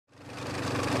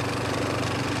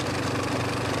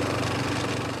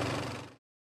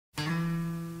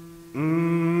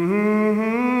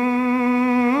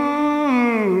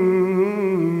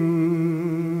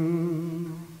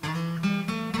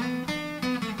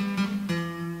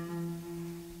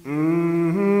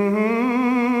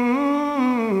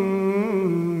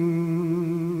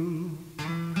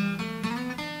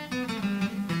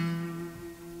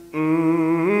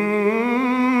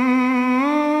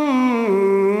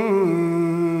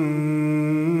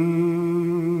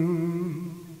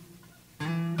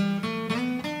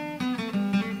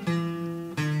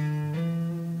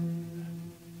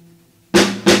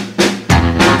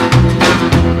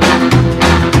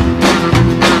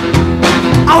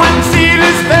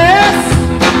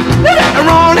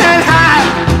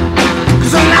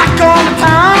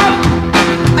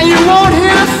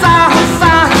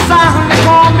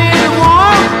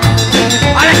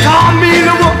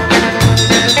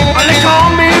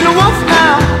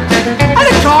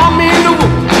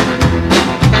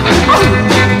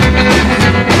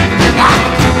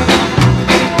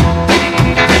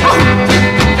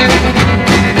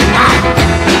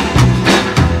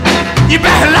You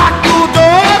better lock your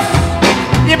doors.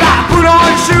 You better put on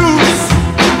your shoes.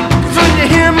 'Cause when you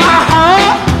hear my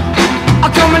heart,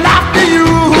 I'm coming after you.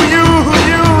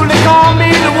 They call me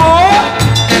the wolf.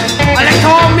 They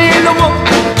call me the wolf.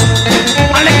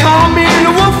 They call me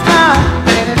the wolf now.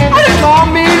 They call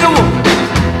me the wolf.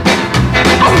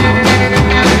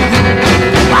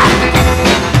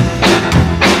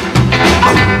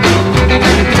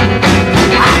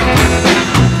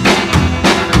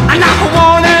 And I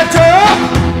want it too.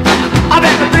 I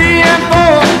better 3 and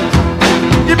 4.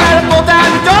 You better pull down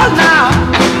the door now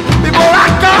before I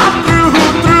come through.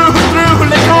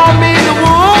 They call me the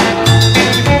wolf.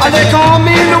 They call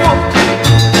me the wolf.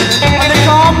 They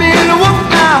call me the wolf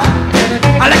now.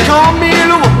 They call me